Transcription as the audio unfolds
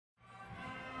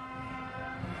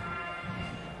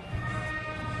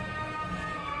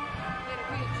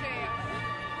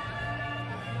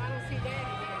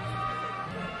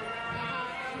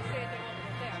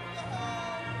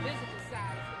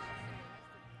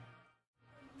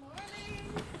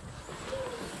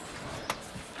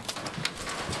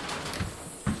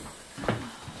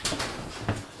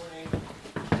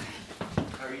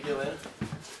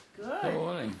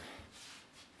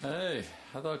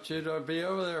I thought you'd be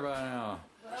over there by now.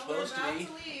 Well, we're about to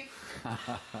leave.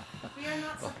 We are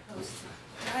not supposed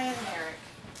to. Ryan and Eric.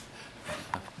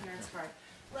 Aaron's hard.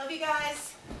 Love you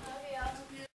guys. Love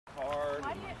you. Hard.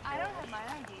 I don't have my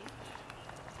ID.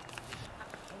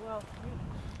 Well,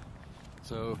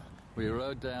 so we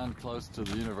rode down close to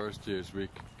the university as we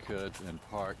could and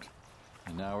parked,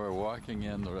 and now we're walking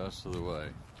in the rest of the way.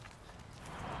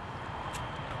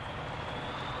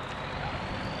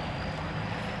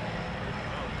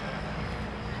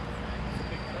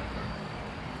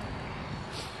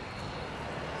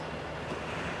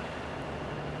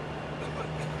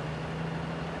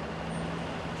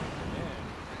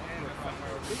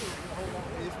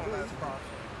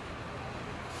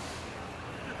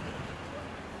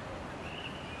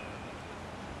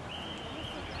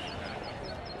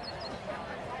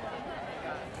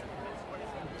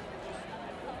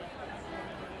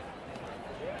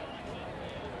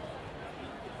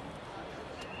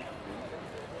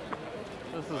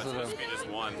 This is just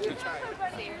one.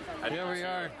 Here we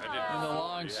are in the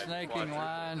long snaking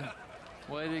line,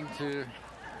 waiting to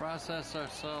process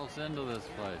ourselves into this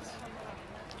place.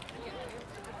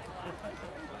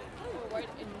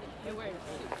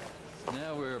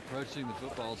 Now we're approaching the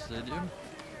football stadium.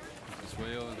 It's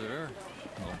way over there.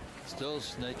 Well, still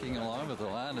snaking along, but the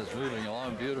line is moving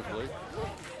along beautifully.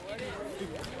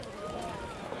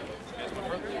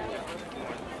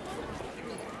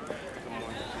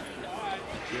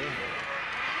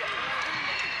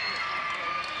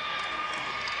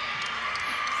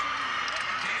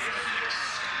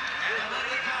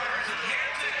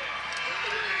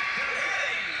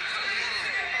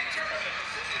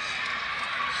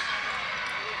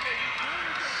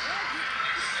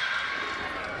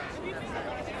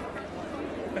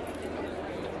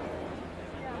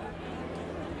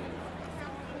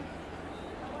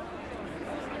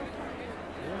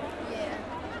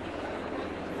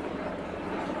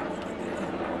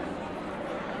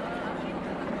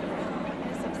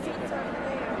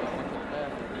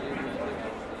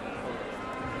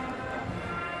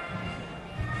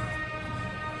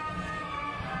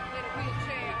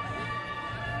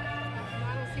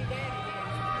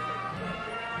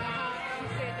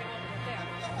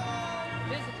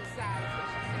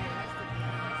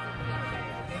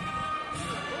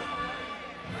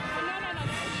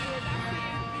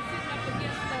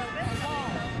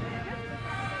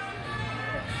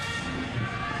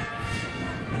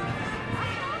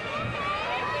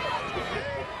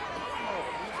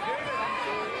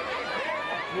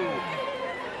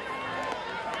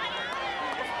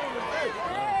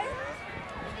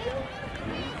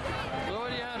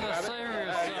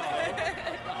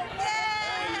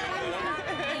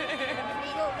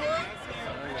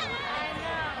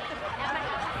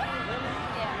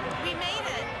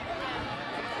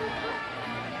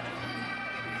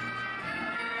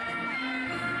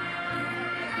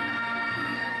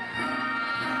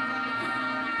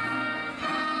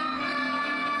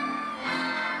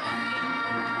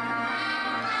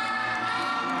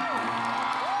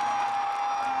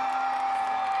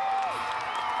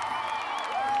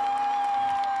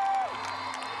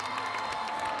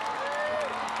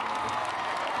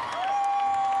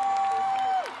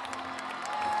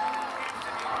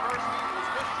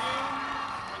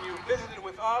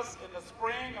 Us in the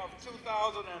spring of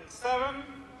 2007,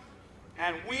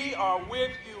 and we are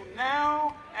with you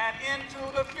now and into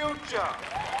the future.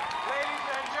 Ladies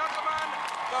and gentlemen,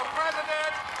 the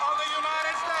President of the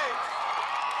United States.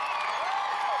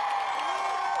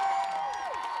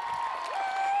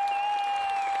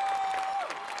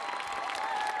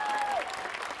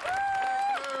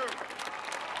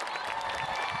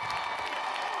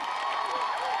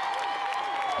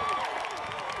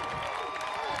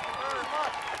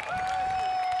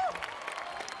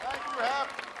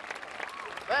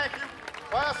 Thank you,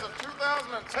 class of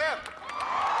 2010.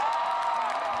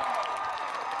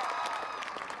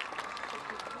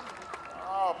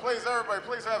 Oh, please, everybody,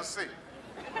 please have a seat.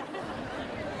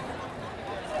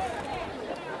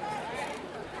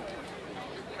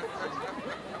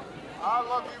 I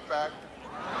love you back.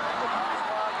 I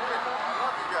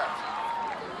love you guys.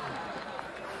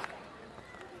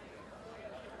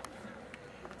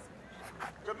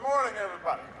 Good morning,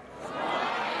 everybody.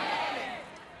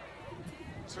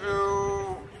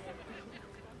 To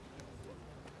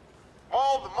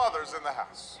all the mothers in the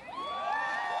house.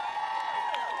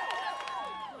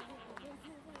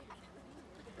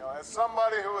 You know, as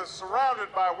somebody who is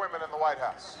surrounded by women in the White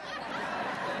House,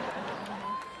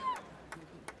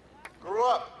 grew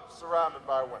up surrounded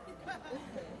by women,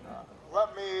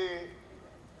 let me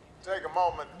take a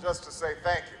moment just to say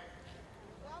thank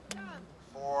you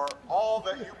for for all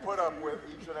that you put up with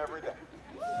each and every day.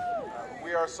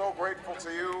 We are so grateful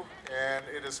to you, and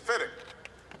it is fitting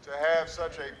to have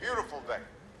such a beautiful day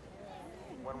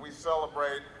when we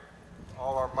celebrate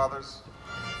all our mothers.